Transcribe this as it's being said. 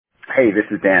Hey, this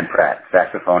is Dan Pratt,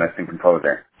 saxophonist and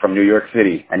composer from New York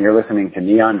City, and you're listening to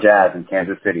Neon Jazz in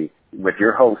Kansas City with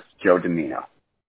your host, Joe Domino.